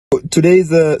Today is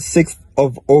the 6th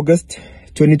of August,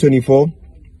 2024,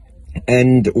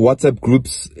 and WhatsApp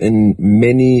groups in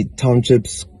many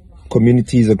townships,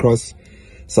 communities across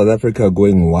South Africa are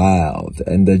going wild.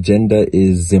 And the agenda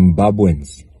is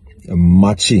Zimbabweans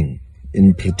marching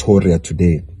in Pretoria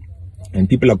today. And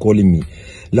people are calling me,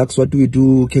 Lux, what do we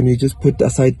do? Can we just put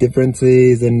aside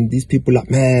differences? And these people are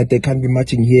mad. They can't be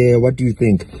marching here. What do you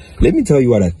think? Let me tell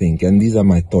you what I think. And these are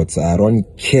my thoughts. I don't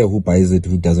care who buys it,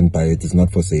 who doesn't buy it. It's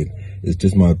not for sale. It's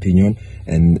just my opinion.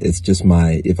 And it's just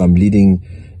if I'm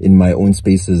leading in my own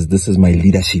spaces, this is my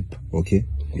leadership. Okay?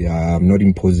 Yeah, I'm not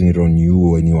imposing it on you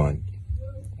or anyone.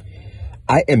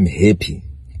 I am happy,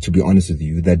 to be honest with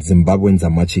you, that Zimbabweans are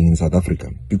marching in South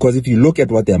Africa. Because if you look at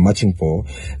what they are marching for,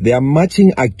 they are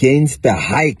marching against the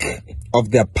hike of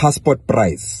their passport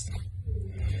price.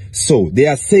 So they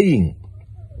are saying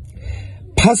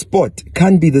passport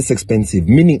can't be this expensive,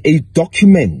 meaning a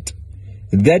document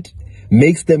that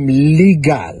makes them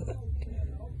legal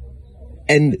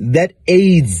and that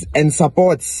aids and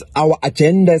supports our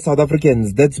agenda as South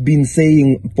Africans that's been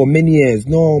saying for many years,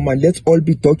 no man, let's all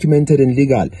be documented and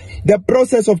legal. The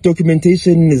process of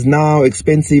documentation is now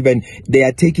expensive and they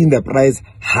are taking the price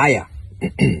higher.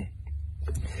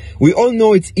 We all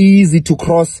know it's easy to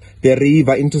cross the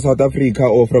river into South Africa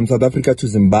or from South Africa to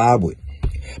Zimbabwe.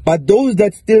 But those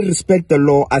that still respect the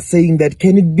law are saying that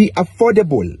can it be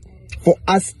affordable for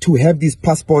us to have these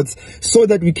passports so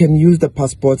that we can use the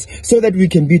passports, so that we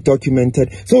can be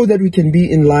documented, so that we can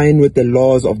be in line with the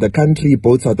laws of the country,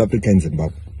 both South Africa and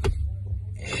Zimbabwe.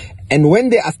 And when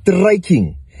they are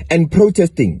striking and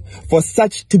protesting for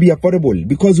such to be affordable,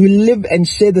 because we live and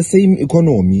share the same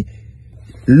economy,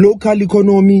 local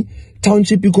economy,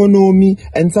 township economy,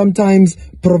 and sometimes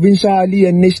provincially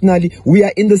and nationally, we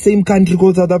are in the same country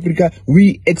called South Africa.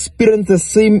 We experience the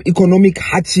same economic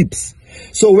hardships.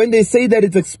 So when they say that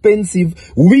it's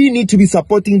expensive, we need to be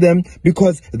supporting them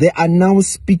because they are now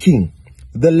speaking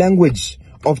the language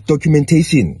of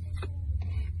documentation.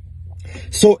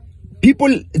 So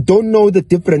people don't know the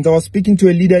difference. I was speaking to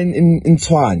a leader in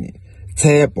Tshwane,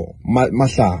 Tsepo,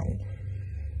 Mahlangu.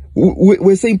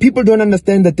 We're saying people don't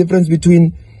understand the difference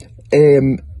between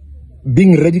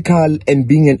being radical and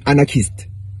being an anarchist.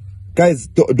 Guys,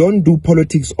 don't do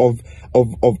politics of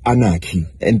anarchy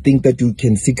and think that you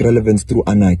can seek relevance through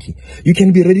anarchy. You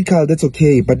can be radical, that's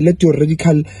okay, but let your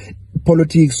radical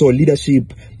politics or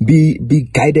leadership be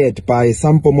guided by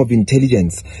some form of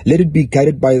intelligence. Let it be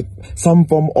guided by some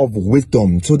form of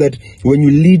wisdom so that when you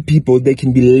lead people, they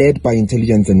can be led by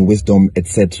intelligence and wisdom,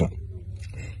 etc.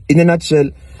 In a nutshell,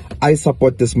 I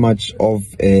support this march of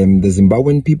the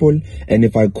Zimbabwean people, and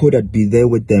if I could, I'd be there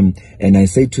with them. And I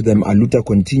say to them, Aluta,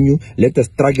 continue. Let the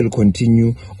struggle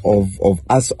continue of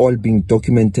us all being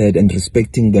documented and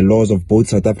respecting the laws of both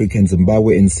South Africa and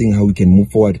Zimbabwe and seeing how we can move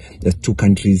forward as two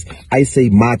countries. I say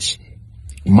march.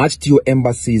 March to your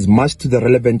embassies, march to the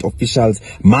relevant officials,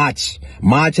 march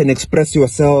and express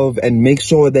yourself and make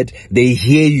sure that they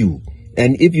hear you.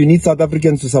 And if you need South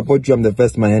Africans to support you, I'm the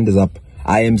first, my hand is up.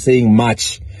 I am saying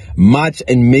march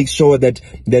and make sure that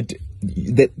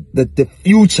the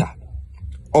future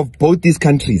of both these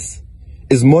countries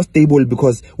is more stable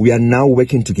because we are now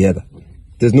working together.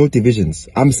 There's no divisions.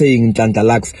 I'm saying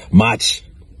Ntantalax, march.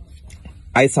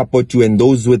 I support you, and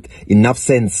those with enough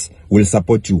sense will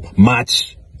support you.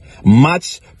 March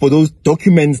for those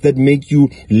documents that make you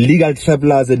legal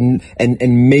travelers and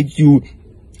make you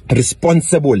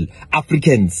responsible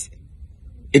Africans.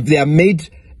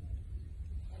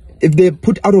 If they're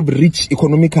put out of reach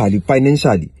economically,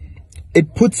 financially,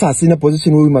 it puts us in a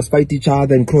position where we must fight each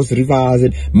other and cross rivers.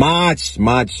 And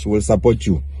march will support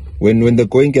you. When the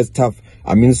going gets tough,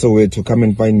 I'm in Soweto, come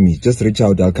and find me. Just reach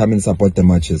out, I'll come and support the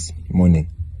marches. Morning.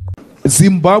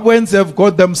 Zimbabweans have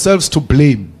got themselves to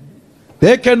blame.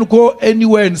 They can go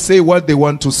anywhere and say what they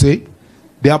want to say.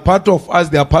 They are part of us,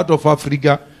 they are part of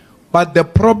Africa. But the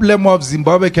problem of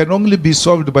Zimbabwe can only be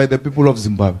solved by the people of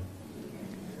Zimbabwe.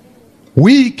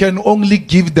 We can only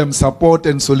give them support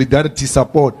and solidarity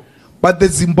support. But the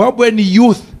Zimbabwean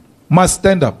youth must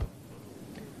stand up.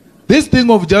 This thing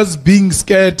of just being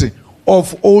scared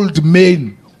of old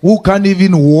men who can't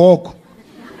even walk,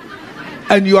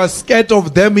 and you are scared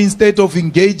of them instead of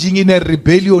engaging in a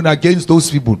rebellion against those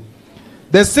people.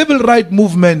 The civil rights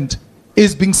movement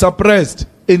is being suppressed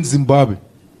in Zimbabwe.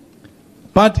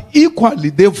 But equally,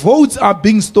 the votes are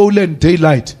being stolen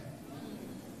daylight.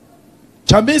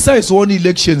 Chamisa has won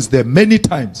elections there many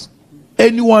times.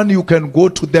 Anyone you can go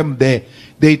to them there,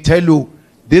 they tell you,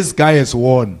 this guy has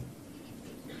won.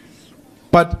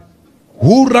 But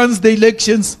who runs the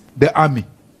elections? The army.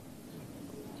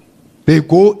 They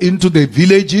go into the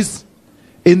villages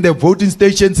in the voting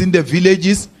stations, in the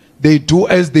villages, they do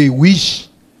as they wish,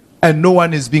 and no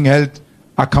one is being held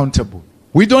accountable.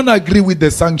 We don't agree with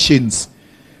the sanctions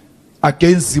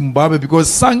against Zimbabwe,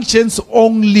 because sanctions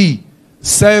only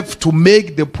serve to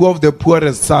make the poor of the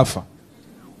poorest suffer.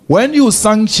 When you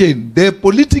sanction, the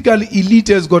political elite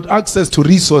has got access to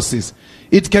resources.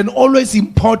 It can always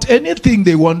import anything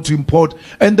they want to import,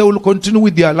 and they will continue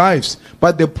with their lives.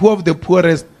 But the poor of the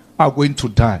poorest are going to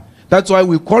die. That's why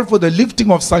we call for the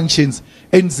lifting of sanctions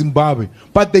in Zimbabwe.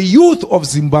 But the youth of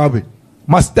Zimbabwe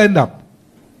must stand up.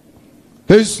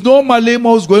 There is no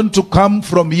Malema who's going to come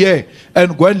from here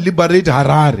and go and liberate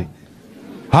Harare.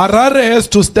 Harare has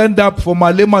to stand up for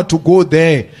Malema to go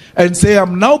there and say,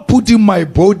 I'm now putting my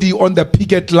body on the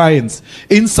picket lines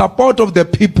in support of the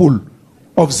people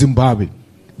of Zimbabwe.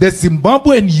 The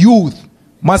Zimbabwean youth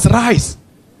must rise,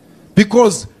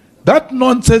 because that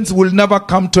nonsense will never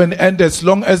come to an end as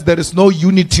long as there is no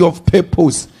unity of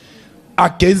purpose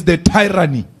against the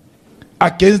tyranny,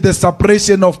 against the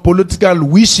suppression of political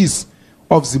wishes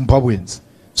of Zimbabweans.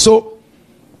 So,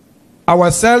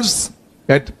 ourselves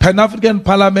at Pan-African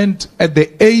Parliament, at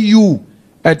the AU,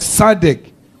 at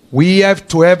SADC, we have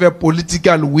to have a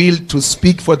political will to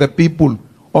speak for the people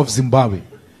of Zimbabwe.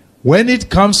 When it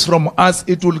comes from us,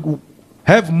 it will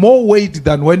have more weight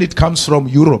than when it comes from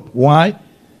Europe. Why?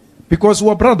 Because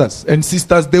we're brothers and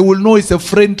sisters. They will know it's a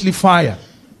friendly fire.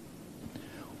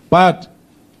 But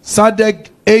SADC,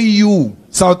 AU,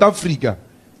 South Africa,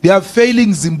 they are failing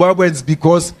Zimbabweans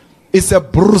because it's a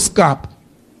bruskap.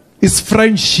 It's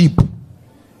friendship.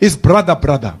 It's brother,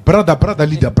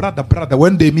 leader, brother.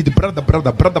 When they meet,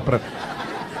 brother.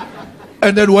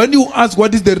 And then when you ask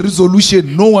what is the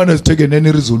resolution, no one has taken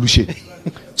any resolution.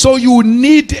 So you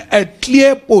need a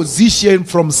clear position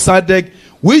from SADC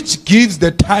which gives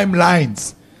the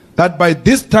timelines that by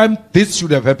this time this should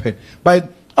have happened.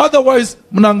 But otherwise,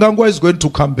 Mnangagwa is going to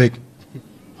come back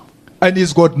and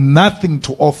he's got nothing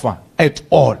to offer at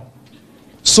all.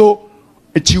 So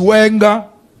Chiwenga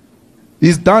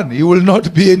is done. He will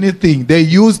not be anything. They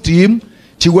used him.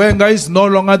 Chiwenga is no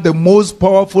longer the most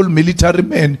powerful military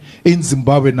man in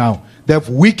Zimbabwe now. They have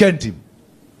weakened him.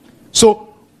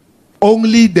 So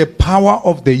only the power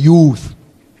of the youth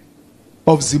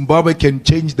of Zimbabwe can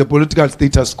change the political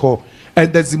status quo.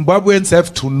 And the Zimbabweans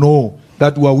have to know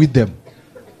that we are with them.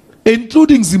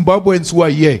 Including Zimbabweans who are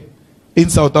here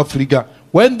in South Africa.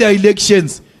 When there are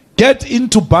elections, get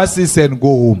into buses and go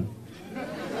home.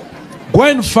 Go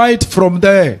and fight from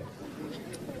there.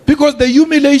 Because the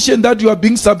humiliation that you are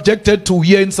being subjected to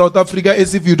here in South Africa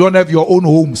is if you don't have your own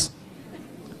homes.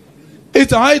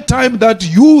 It's high time that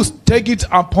you take it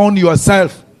upon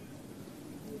yourself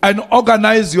and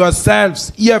organize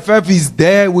yourselves. EFF is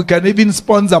there. We can even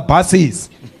sponsor buses.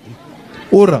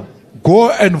 Ora,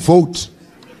 go and vote.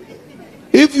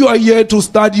 If you are here to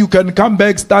study, you can come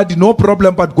back, study, no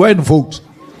problem, but go and vote.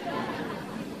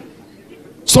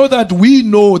 So that we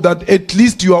know that at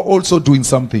least you are also doing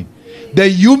something. The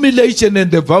humiliation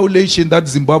and the violation that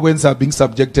Zimbabweans are being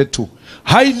subjected to,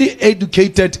 highly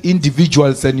educated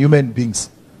individuals and human beings,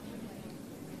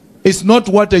 it's not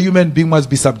what a human being must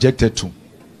be subjected to.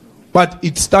 But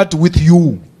it starts with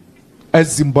you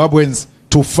as Zimbabweans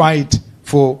to fight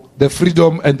for the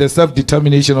freedom and the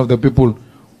self-determination of the people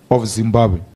of Zimbabwe.